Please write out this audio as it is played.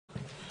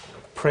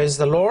Praise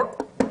the Lord.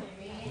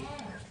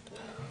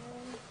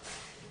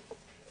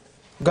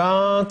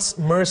 God's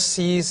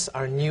mercies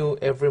are new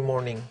every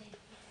morning.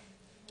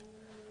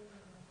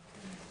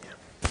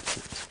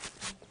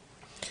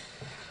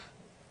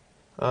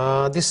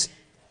 This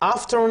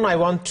afternoon I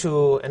want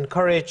to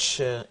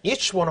encourage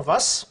each one of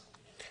us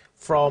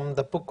from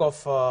the book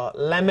of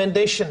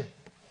Lamentation.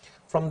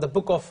 From the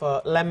book of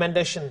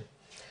Lamentation.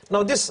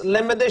 Now this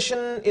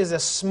Lamentation is a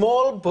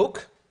small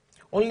book,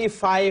 only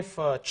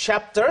 5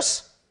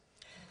 chapters,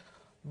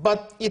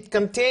 but it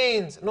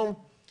contains,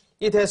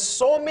 it has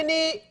so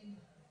many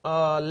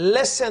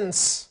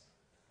lessons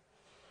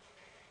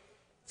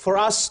for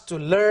us to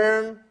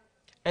learn,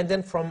 and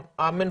then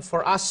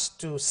for us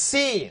to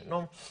see,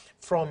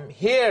 from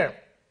here.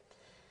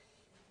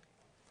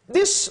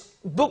 This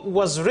book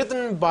was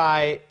written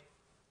by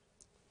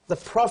the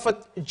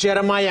prophet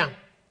Jeremiah,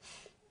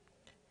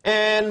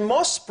 and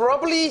most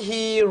probably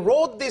he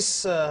wrote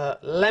this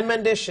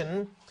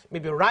lamentation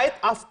maybe right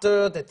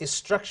after the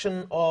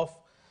destruction of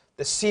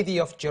the city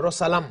of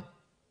Jerusalem,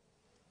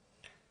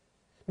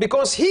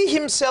 because he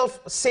himself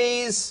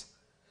says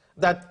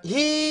that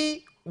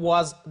he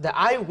was the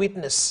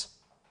eyewitness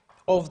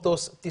of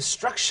those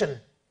destruction.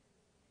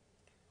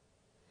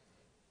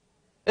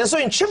 And so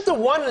in chapter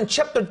 1 and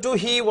chapter 2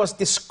 he was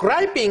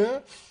describing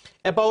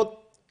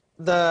about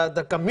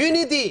the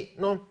community,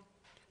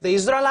 the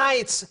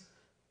Israelites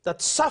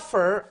that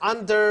suffer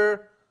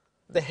under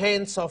the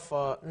hands of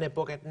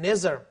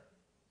Nebuchadnezzar.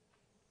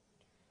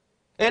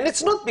 And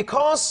it's not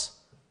because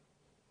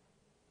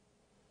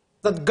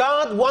that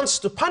God wants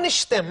to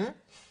punish them,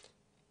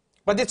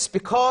 but it's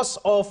because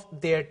of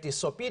their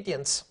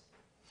disobedience.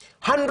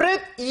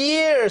 100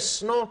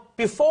 years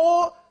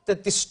before the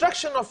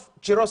destruction of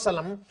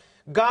Jerusalem,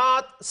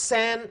 God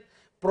sent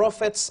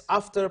prophets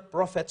after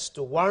prophets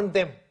to warn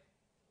them.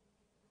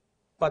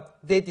 But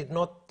they did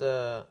not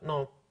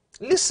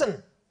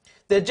listen.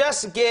 They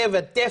just gave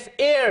a deaf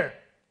ear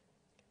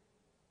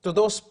to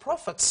those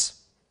prophets.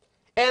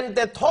 And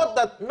they thought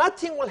that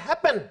nothing will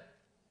happen.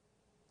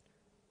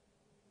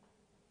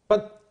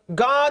 But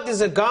God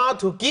is a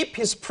God who keeps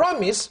His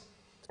promise,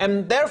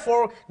 and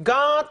therefore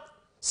God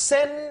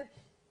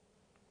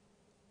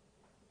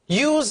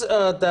used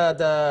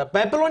the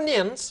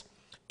Babylonians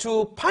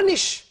to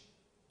punish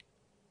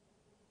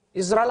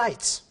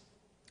Israelites,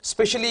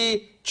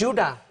 especially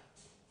Judah.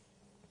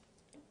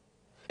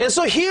 And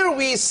so here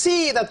we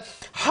see that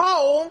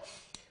how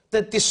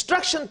the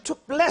destruction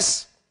took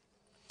place,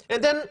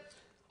 and then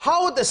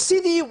how the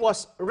city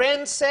was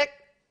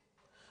ransacked,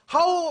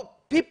 how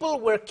people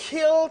were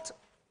killed,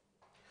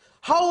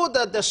 how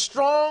the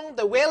strong,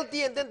 the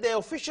wealthy, and then the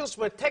officials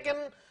were taken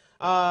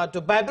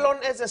to Babylon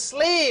as a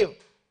slave,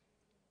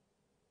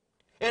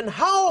 and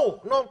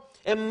how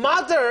a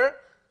mother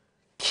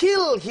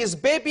killed his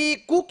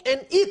baby, cook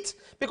and eat,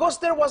 because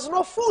there was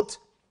no food.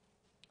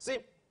 See,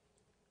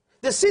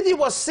 the city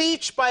was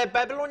sieged by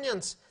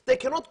Babylonians. They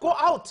cannot go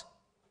out.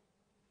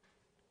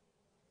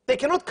 They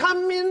cannot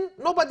come in.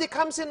 Nobody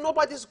comes in.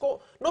 Nobody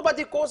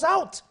goes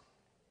out.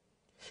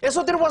 And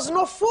so there was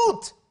no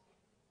food.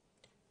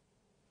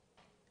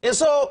 And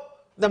so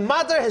the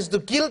mother has to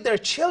kill their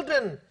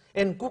children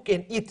and cook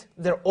and eat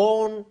their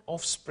own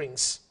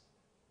offsprings.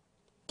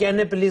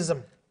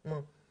 Cannibalism.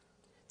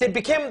 They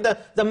became,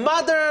 the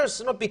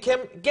mothers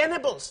became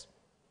cannibals.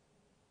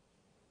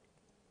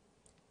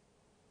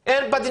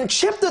 But in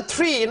chapter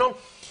 3,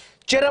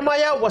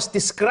 Jeremiah was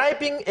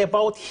describing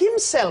about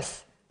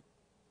himself,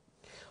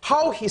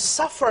 how he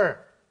suffered,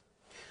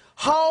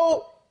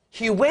 how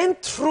he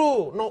went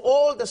through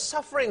all the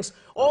sufferings,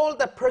 all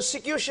the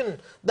persecution,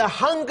 the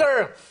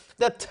hunger,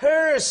 the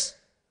thirst,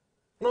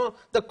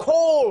 the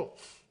cold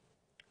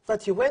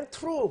that he went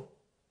through.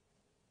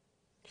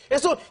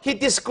 And so he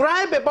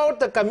described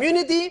about the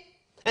community,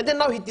 and then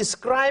now he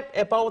described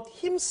about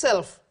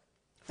himself,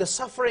 the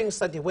sufferings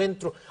that he went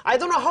through. I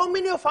don't know how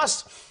many of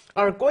us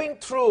are going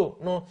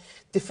through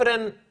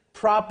different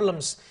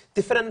problems,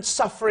 different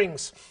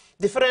sufferings,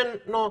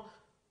 different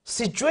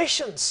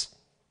situations.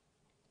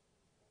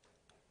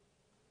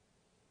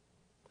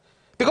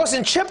 Because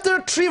in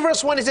chapter 3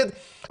 verse 1 he said,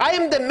 I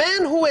am the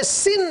man who has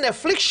seen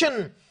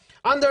affliction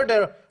under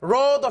the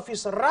rod of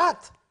his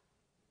wrath.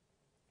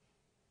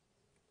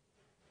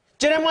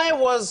 Jeremiah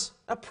was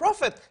a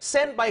prophet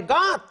sent by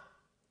God,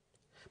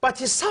 but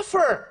he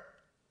suffered.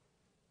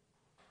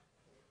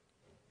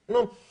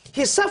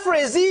 He suffered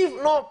as if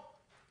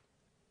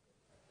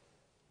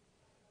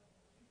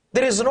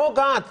there is no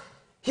God.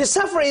 He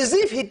suffered as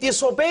if he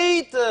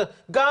disobeyed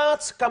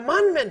God's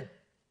commandment.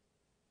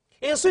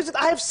 And so he said,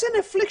 I have seen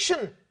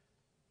affliction.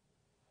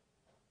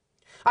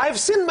 I have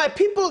seen my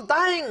people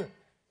dying.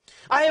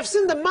 I have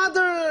seen the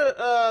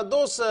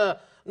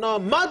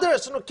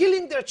mothers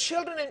killing their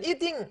children and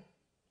eating.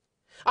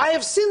 I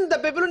have seen the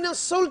Babylonian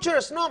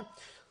soldiers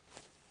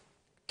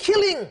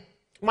killing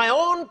my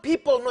own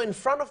people in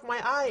front of my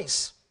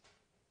eyes.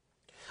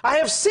 I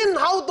have seen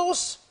how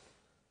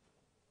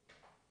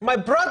my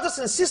brothers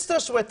and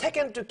sisters were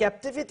taken to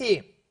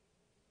captivity.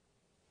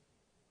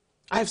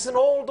 I have seen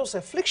all those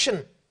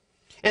affliction.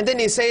 And then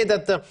he said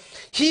that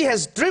he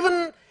has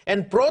driven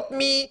and brought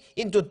me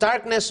into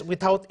darkness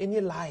without any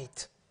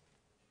light.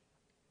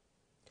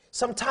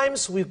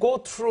 Sometimes we go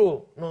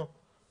through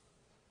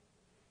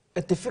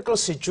a difficult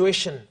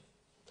situation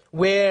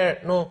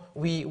where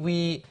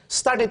we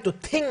started to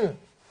think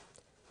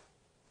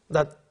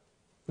that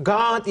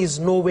God is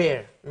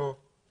nowhere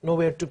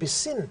to be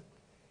seen.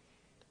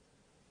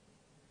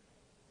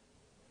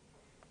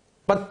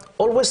 But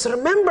always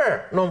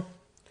remember,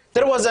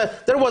 there was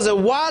a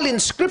wall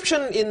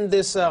inscription in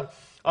this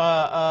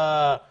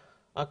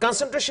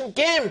concentration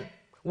camp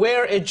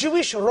where a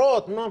Jewish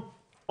wrote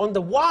on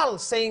the wall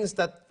says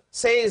that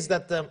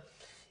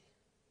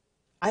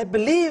I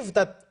believe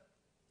that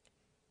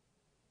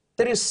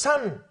there is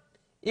sun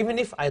even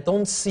if I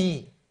don't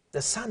see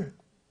the sun.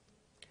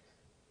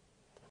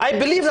 I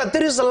believe that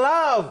there is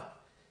love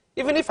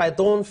even if I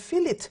don't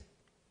feel it.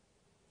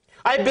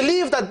 I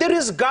believe that there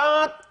is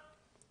God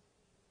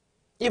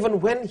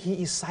even when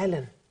he is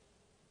silent.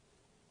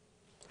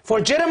 For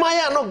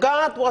Jeremiah,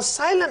 God was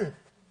silent.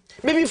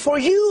 Maybe for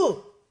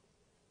you,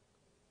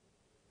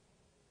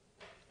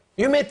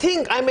 I may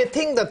think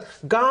that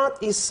God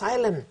is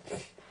silent.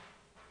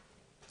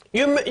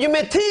 I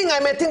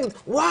may think,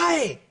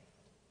 why?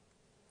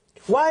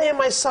 Why am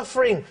I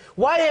suffering?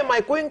 Why am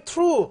I going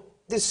through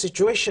this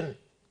situation?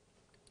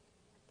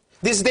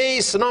 These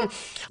days,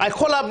 I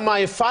called up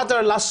my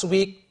father last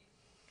week,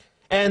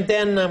 and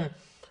then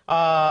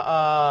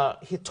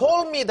he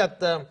told me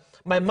that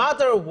my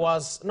mother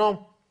was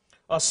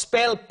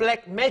spelled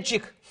black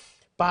magic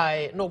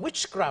by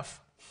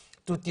witchcraft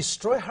to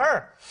destroy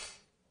her.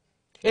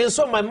 And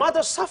so my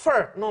mother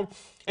suffered,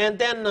 and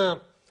then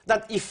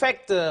that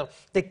affect the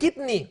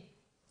kidney.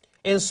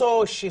 And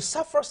so she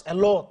suffers a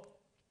lot.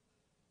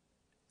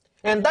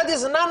 And that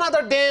is none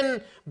other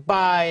than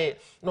by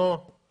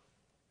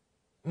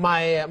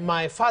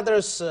my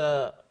father's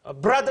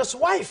brother's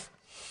wife.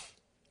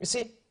 You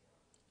see?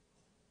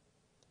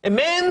 A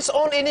man's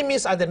own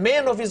enemies are the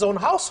men of his own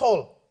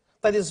household.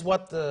 That is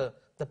what the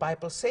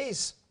Bible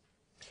says.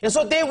 And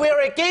so they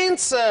were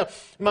against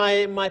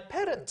my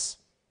parents.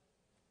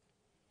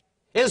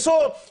 And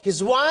so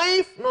his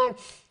wife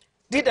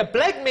did a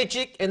black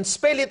magic and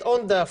spell it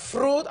on the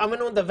fruit,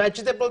 on the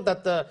vegetable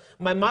that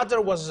my mother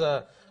was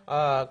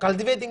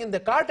cultivating in the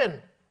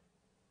garden.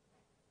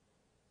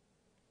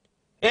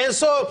 And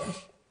so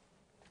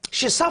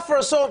she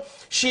suffered. So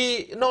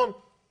she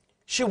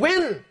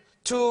went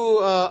to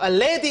a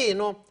lady,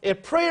 a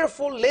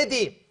prayerful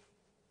lady,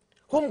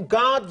 whom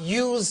God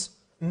used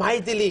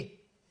mightily.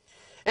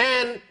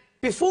 And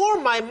before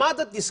my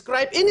mother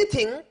described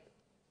anything,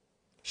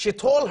 she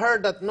told her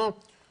that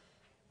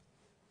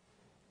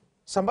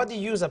somebody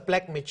used a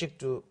black magic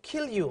to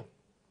kill you.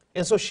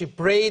 And so she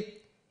prayed,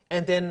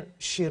 and then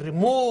she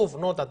removed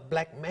that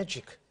black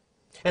magic.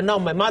 And now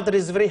my mother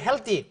is very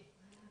healthy.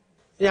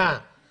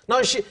 Yeah.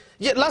 Now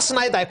last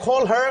night I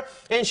called her,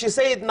 and she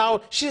said now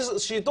she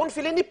don't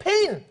feel any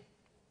pain.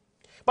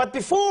 But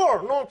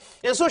before,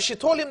 and so she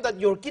told him that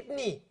your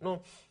kidney,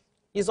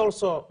 is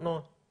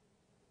also,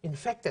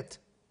 infected.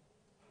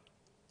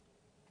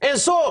 And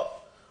so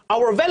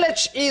our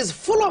village is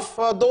full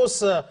of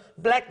those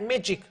black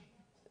magic,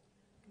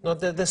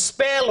 the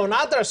spell on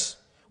others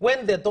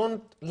when they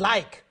don't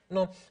like.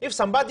 If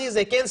somebody is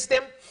against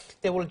them,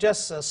 they will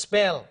just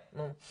spell.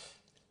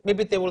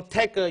 Maybe they will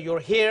take your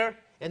hair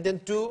and then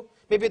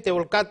maybe they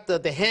will cut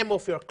the hem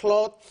of your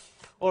cloth,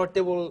 or they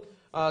will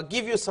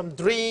give you some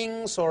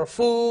drinks or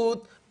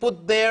food,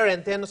 put there,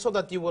 and then so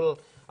that you will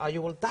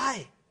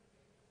die.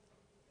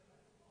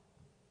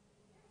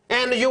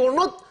 And you will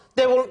not.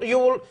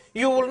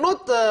 You will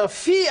not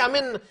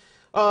feel.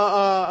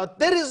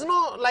 There is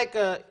no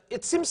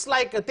it seems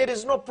like there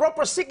is no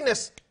proper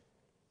sickness.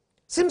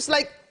 Seems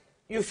like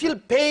you feel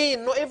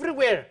pain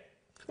everywhere.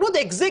 Not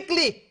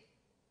exactly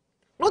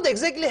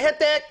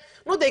headache.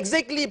 Not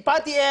exactly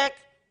body ache.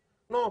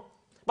 No,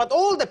 but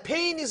all the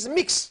pain is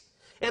mixed,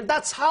 and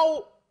that's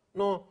how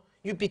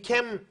you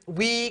become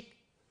weak.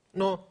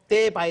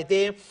 Day by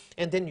day,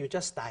 and then you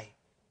just die.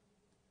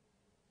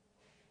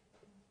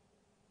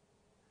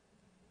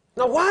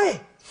 Now why?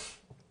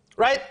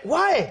 Right?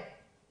 Why?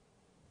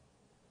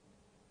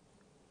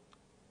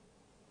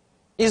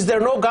 Is there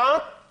no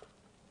God?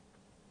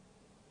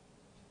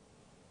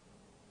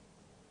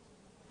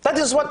 That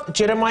is what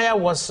Jeremiah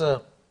was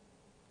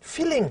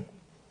feeling.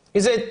 He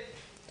said,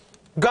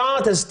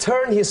 God has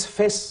turned his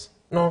face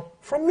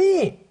from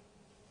me.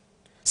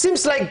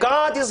 Seems like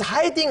God is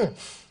hiding.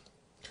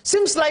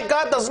 Seems like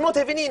God does not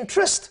have any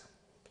interest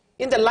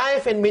in the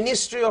life and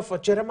ministry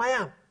of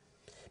Jeremiah,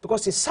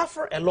 because he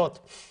suffered a lot.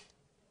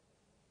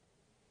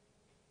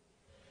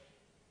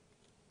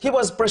 He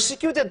was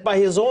persecuted by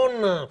his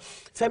own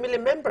family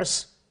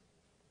members.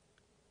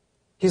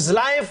 His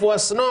life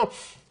was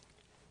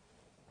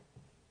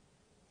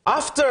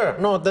after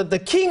the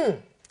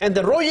king and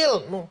the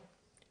royal,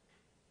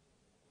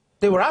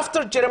 they were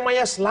after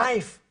Jeremiah's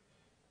life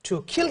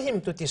to kill him,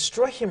 to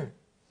destroy him.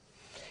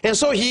 And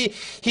so he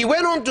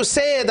went on to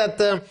say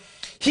that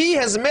he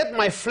has made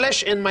my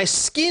flesh and my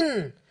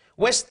skin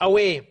west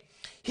away.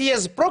 He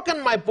has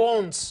broken my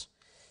bones.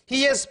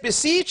 He has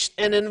besieged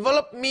and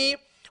enveloped me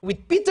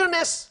with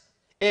bitterness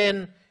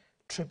and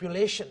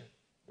tribulation.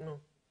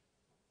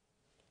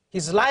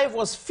 His life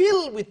was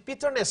filled with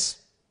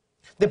bitterness.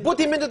 They put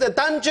him into the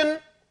dungeon.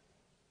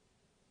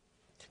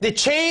 They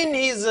chained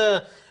his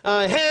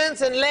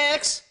hands and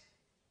legs.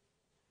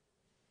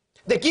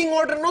 The king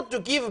ordered not to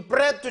give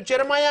bread to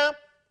Jeremiah.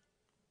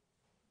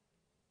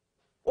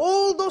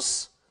 All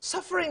those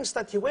sufferings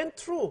that he went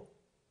through.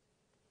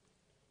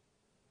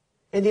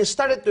 And he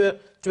started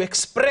to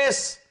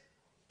express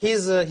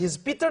his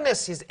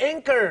bitterness, his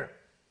anger,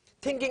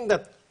 thinking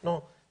that,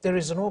 no, there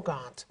is no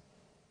God.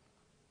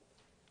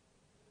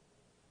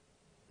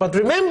 But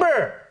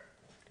remember,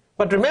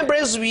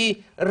 as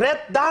we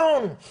read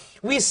down,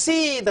 we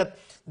see that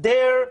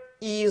there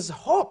is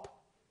hope.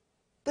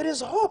 There is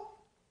hope.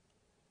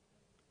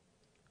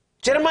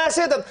 Jeremiah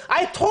said that,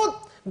 I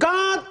thought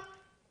God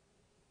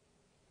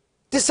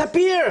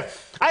disappeared.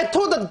 I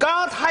thought that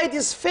God hid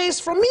his face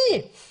from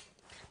me.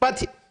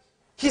 But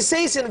he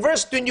says in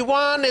verse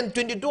 21 and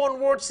 22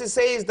 onwards, he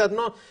says that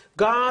no,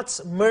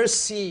 God's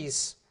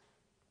mercies,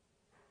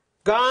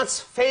 God's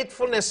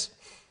faithfulness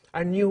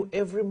are new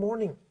every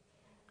morning.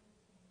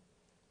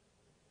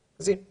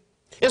 See?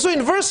 And so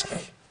in verse,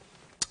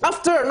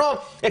 after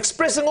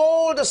expressing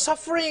all the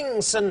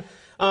sufferings and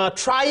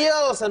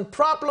trials and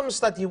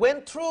problems that he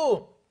went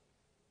through,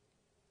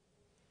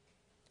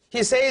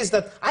 he says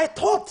that I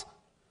thought,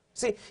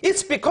 see,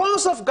 it's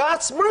because of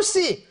God's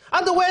mercy.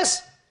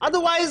 Otherwise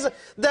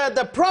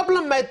the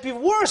problem might be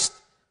worse.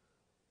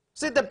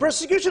 See, the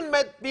persecution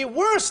might be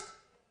worse.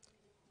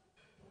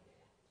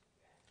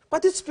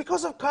 But it's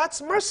because of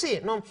God's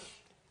mercy. No,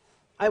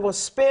 I was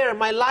spared.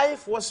 My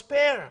life was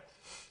spared.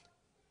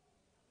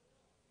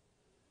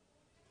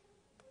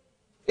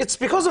 It's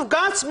because of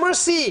God's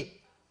mercy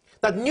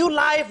that new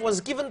life was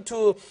given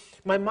to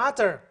my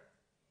mother.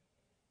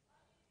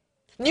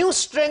 New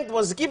strength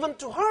was given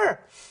to her.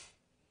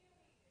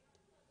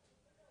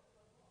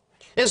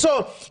 And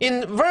so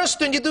in verse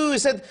 22 he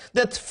said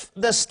that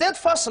the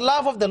steadfast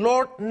love of the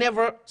Lord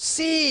never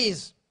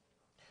ceases.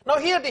 Now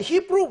here the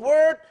Hebrew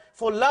word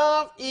for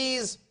love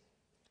is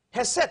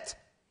hesed,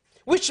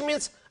 which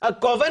means a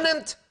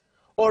covenant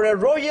or a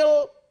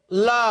royal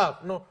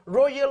love,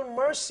 royal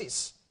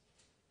mercies.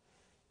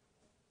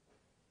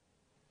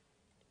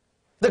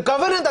 The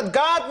covenant that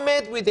God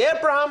made with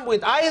Abraham,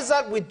 with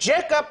Isaac, with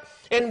Jacob,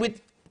 and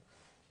with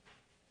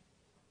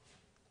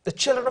the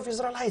children of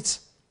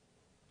Israelites.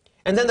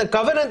 And then the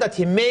covenant that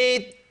he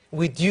made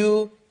with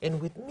you and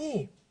with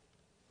me.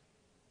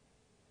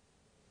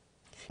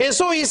 And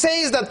so he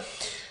says that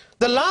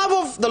the love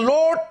of the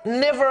Lord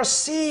never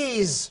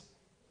ceases.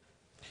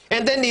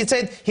 And then he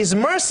said, his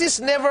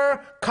mercies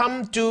never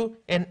come to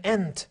an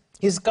end.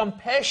 His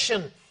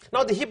compassion.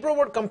 Now the Hebrew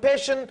word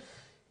compassion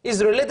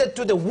is related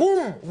to the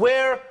womb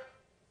where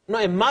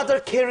a mother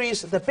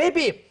carries the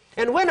baby.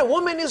 And when a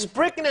woman is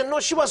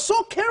pregnant, she was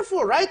so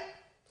careful, right?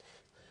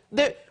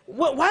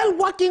 While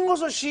walking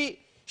also, she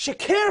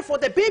cared for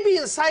the baby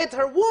inside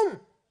her womb.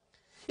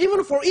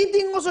 Even for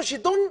eating also, she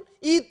don't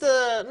eat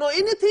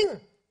anything.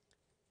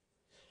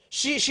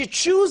 She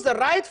choose the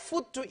right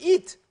food to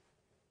eat.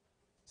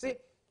 See?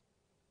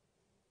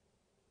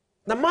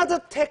 The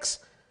mother takes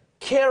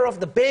care of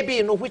the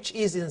baby, which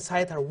is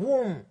inside her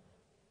womb.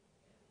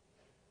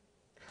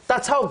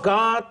 That's how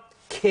God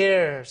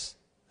cares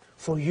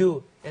for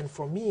you and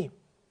for me.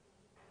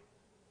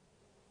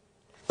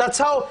 That's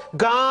how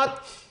God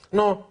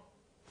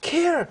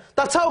care.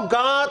 That's how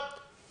God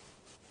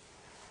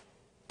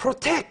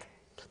protect.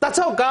 That's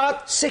how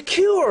God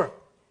secure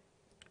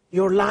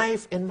your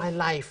life and my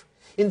life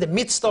in the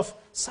midst of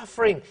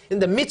suffering, in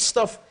the midst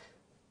of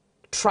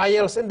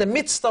trials, in the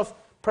midst of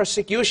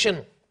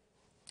persecution.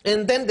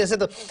 And then they said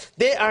that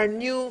they are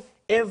new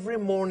every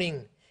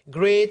morning.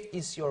 Great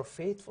is your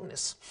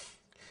faithfulness.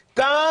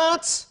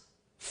 God's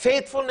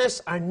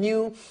faithfulness are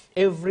new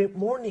every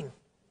morning.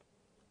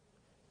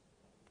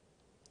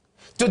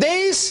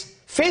 Today's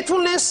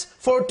faithfulness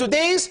for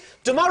today's,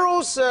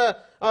 tomorrow's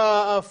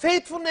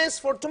faithfulness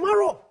for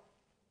tomorrow.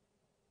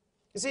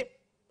 You see,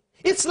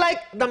 it's like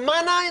the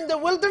manna in the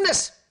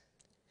wilderness.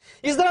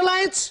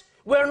 Israelites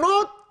were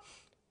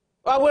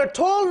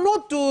told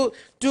not to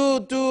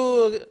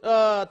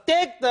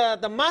take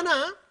the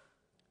manna,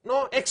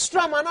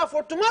 extra manna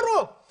for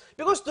tomorrow.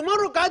 Because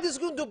tomorrow God is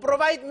going to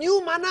provide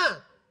new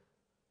manna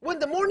when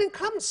the morning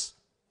comes.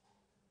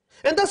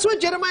 And that's why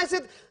Jeremiah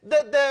said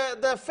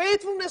the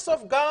faithfulness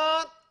of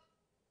God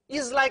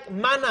is like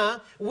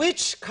manna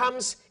which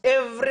comes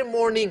every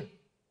morning.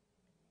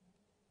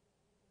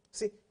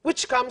 See,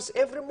 which comes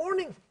every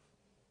morning.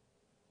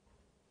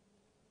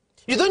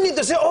 You don't need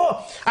to say,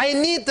 oh, I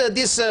need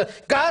this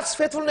God's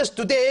faithfulness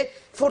today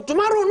for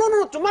tomorrow.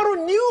 No, tomorrow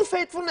new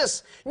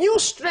faithfulness, new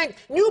strength,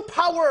 new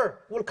power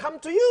will come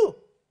to you.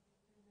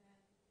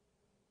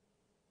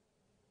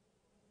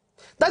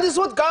 That is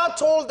what God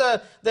told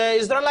the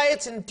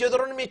Israelites in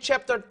Deuteronomy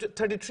chapter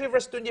 33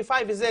 verse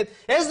 25. He said,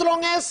 as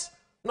long as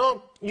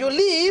you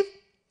live,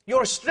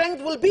 your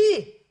strength will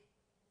be.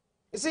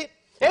 You see,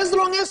 as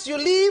long as you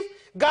live,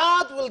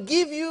 God will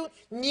give you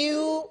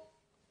new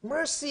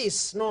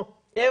mercies,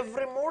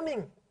 every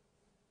morning.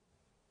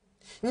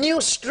 New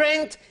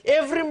strength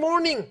every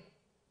morning.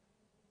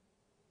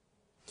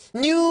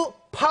 New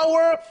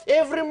power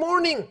every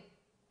morning.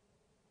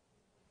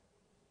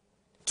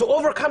 To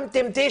overcome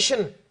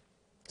temptation.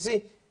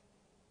 See?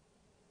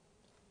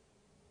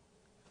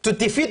 To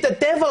defeat the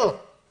devil.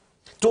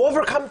 To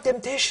overcome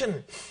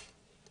temptation.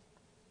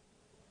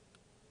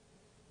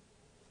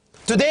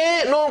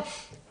 Today,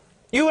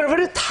 you were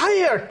very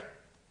tired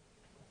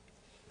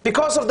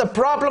because of the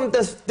problem,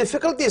 the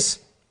difficulties.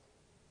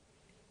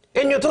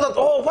 And you thought,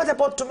 oh, what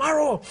about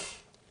tomorrow?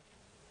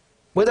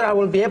 Whether I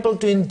will be able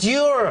to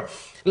endure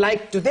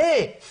like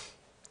today?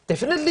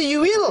 Definitely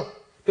you will,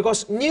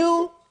 because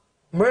new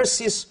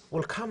mercies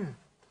will come.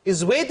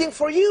 Is waiting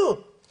for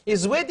you.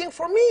 Is waiting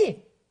for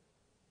me.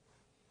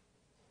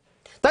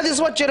 That is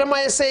what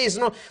Jeremiah says.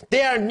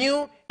 They are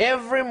new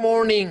every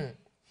morning.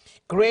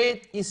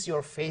 Great is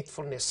your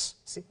faithfulness.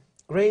 See,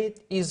 great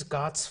is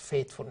God's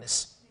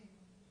faithfulness.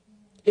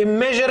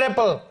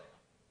 Immeasurable.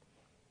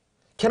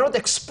 Cannot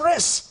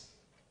express.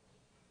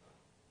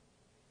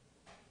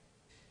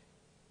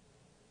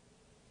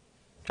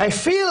 I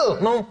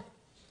feel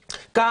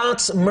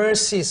God's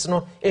mercies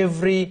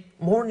every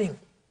morning.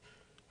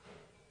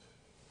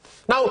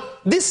 Now,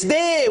 this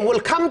day will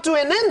come to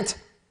an end.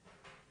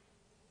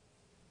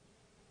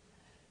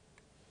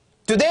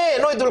 Today,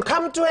 it will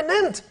come to an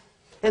end.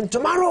 And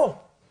tomorrow,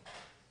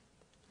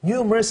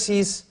 new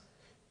mercies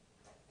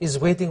is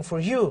waiting for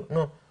you.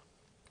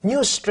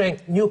 New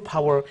strength, new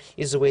power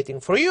is waiting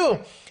for you.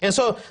 And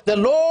so, the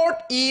Lord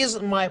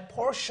is my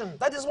portion.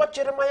 That is what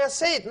Jeremiah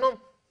said.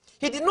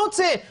 He did not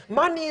say,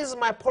 money is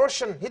my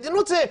portion. He did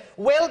not say,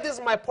 wealth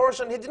is my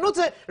portion. He did not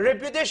say,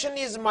 reputation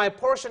is my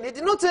portion. He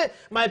did not say,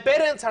 my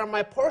parents are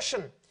my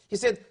portion. He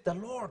said, the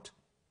Lord.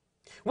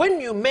 When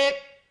you make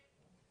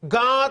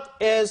God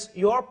as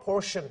your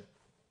portion,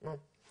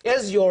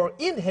 as your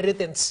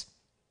inheritance,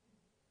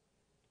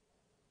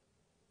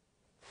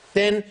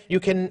 then you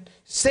can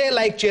say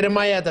like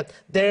Jeremiah that,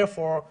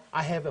 therefore,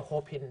 I have a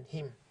hope in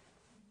him.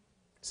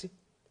 See?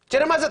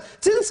 Jeremiah said,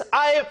 since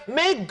I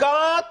make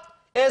God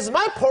as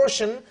my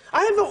portion,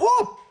 I have a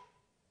hope.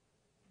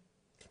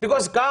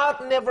 Because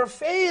God never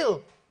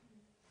failed.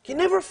 He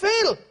never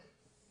failed.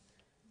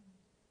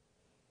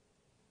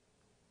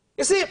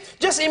 You see,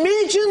 just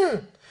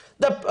imagine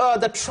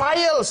the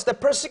trials, the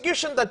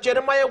persecution that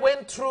Jeremiah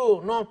went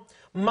through.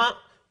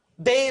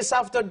 Days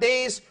after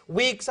days,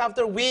 weeks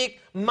after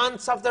week,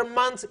 months after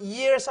months,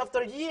 years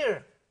after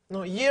year.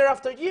 Year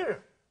after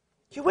year.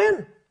 He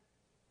went.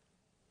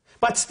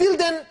 But still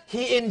then,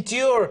 he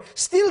endured.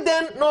 Still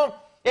then,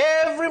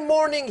 every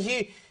morning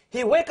he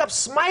wake up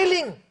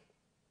smiling.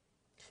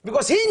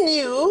 Because he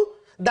knew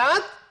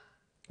that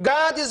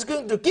God is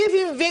going to give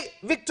him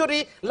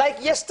victory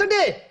like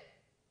yesterday.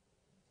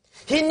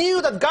 He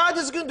knew that God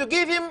is going to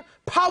give him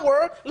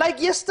power like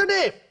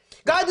yesterday.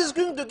 God is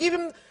going to give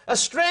him a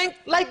strength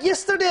like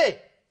yesterday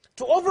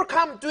to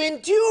overcome, to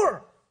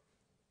endure.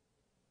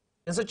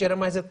 And so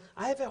Jeremiah said,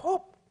 I have a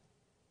hope.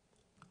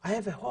 I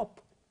have a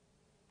hope.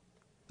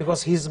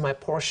 Because he is my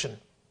portion.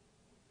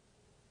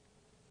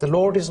 The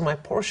Lord is my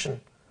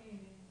portion.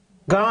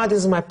 God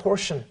is my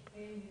portion.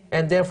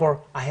 And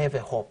therefore, I have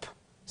a hope.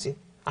 See,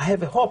 I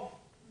have a hope.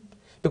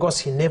 Because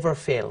he never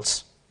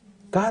fails.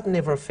 God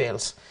never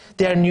fails.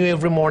 They are new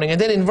every morning.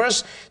 And then in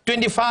verse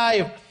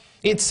 25,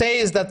 it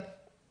says that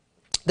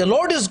the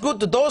Lord is good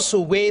to those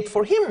who wait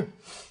for him.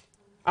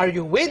 Are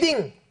you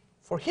waiting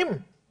for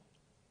him?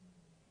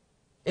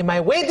 Am I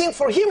waiting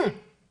for him?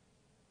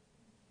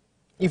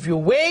 If you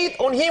wait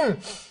on him,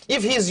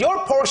 if he is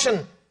your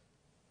portion,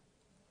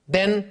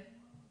 then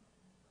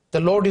the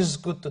Lord is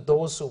good to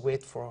those who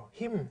wait for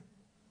him.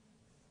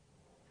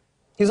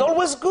 He's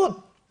always good.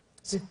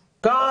 See,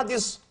 God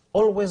is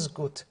always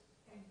good.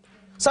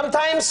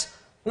 Sometimes,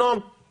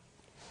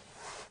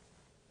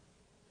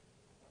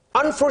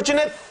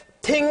 unfortunate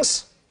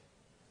things,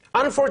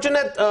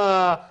 unfortunate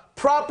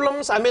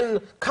problems,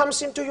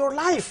 comes into your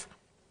life.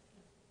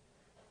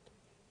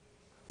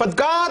 But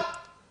God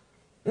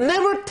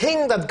never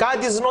think that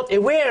God is not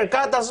aware.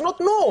 God does not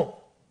know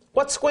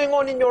what's going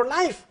on in your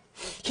life.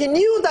 He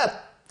knew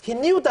that. He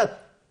knew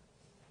that.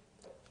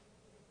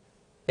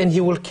 And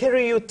he will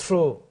carry you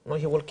through.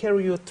 He will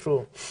carry you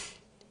through.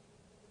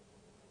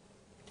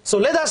 So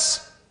let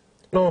us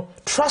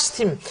trust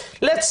him.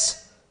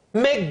 Let's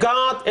make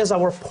God as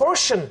our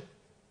portion.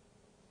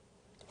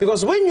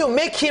 Because when you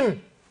make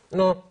him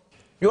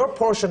your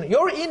portion,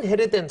 your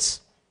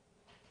inheritance,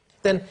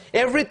 then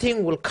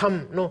everything will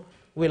come,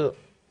 will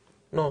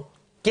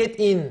get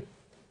in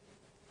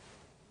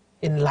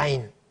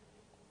line.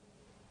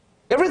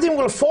 Everything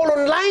will fall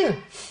on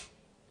line.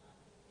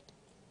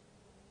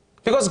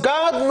 Because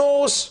God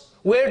knows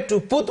where to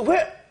put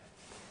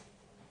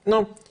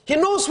he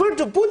knows where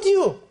to put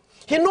you.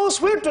 He knows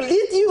where to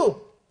lead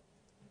you.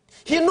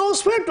 He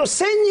knows where to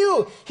send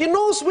you. He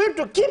knows where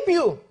to keep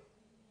you.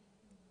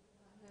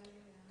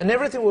 And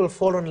everything will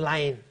fall on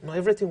line.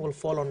 Everything will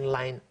fall on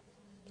line.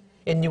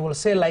 And you will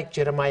say like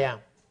Jeremiah,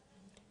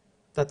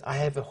 that I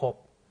have a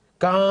hope.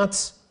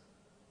 God's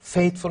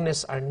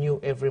faithfulness are new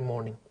every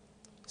morning.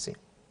 See,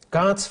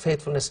 God's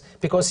faithfulness,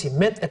 because He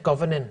made a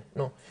covenant.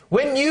 No,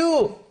 when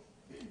you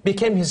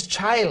became His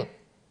child,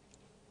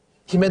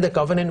 He made a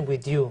covenant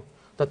with you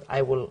that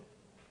I will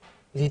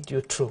lead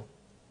you through.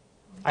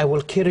 I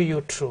will carry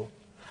you through.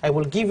 I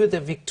will give you the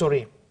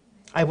victory.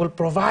 I will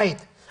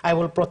provide. I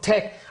will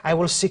protect. I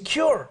will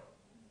secure.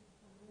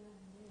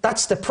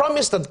 That's the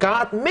promise that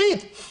God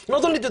made,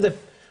 not only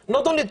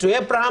to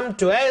Abraham,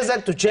 to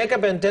Isaac, to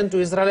Jacob, and then to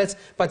Israelites,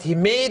 but He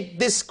made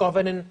this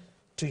covenant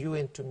to you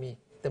and to me.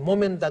 The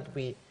moment that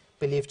we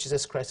believe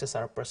Jesus Christ is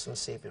our personal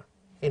Savior,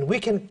 and we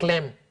can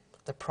claim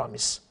the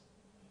promise.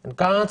 And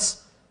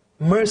God's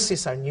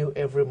mercies are new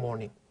every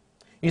morning.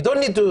 You don't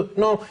need to,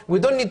 no, we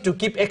don't need to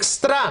keep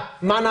extra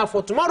manna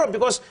for tomorrow,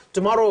 because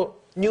tomorrow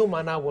new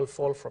manna will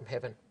fall from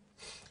heaven.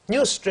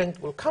 New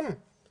strength will come.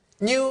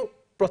 New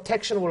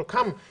protection will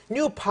come.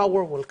 New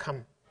power will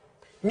come.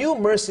 New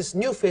mercies,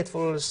 new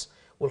faithfulness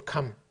will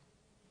come.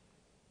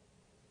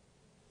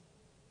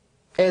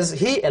 As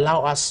He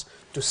allows us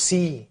to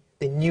see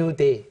the new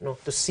day,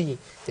 to see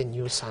the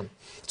new sun.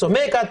 So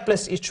may God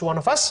bless each one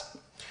of us,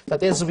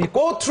 that as we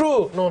go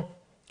through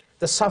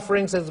the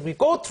sufferings, as we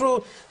go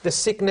through the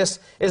sickness,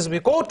 as we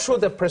go through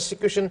the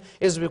persecution,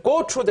 as we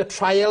go through the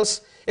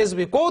trials, as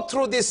we go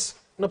through this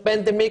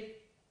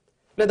pandemic,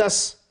 let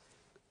us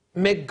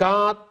make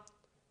God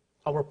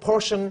our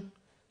portion,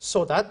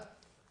 so that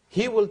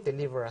He will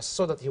deliver us,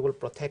 so that He will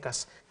protect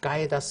us,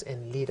 guide us,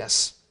 and lead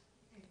us.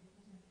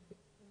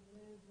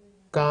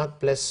 God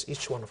bless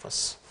each one of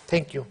us.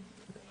 Thank you.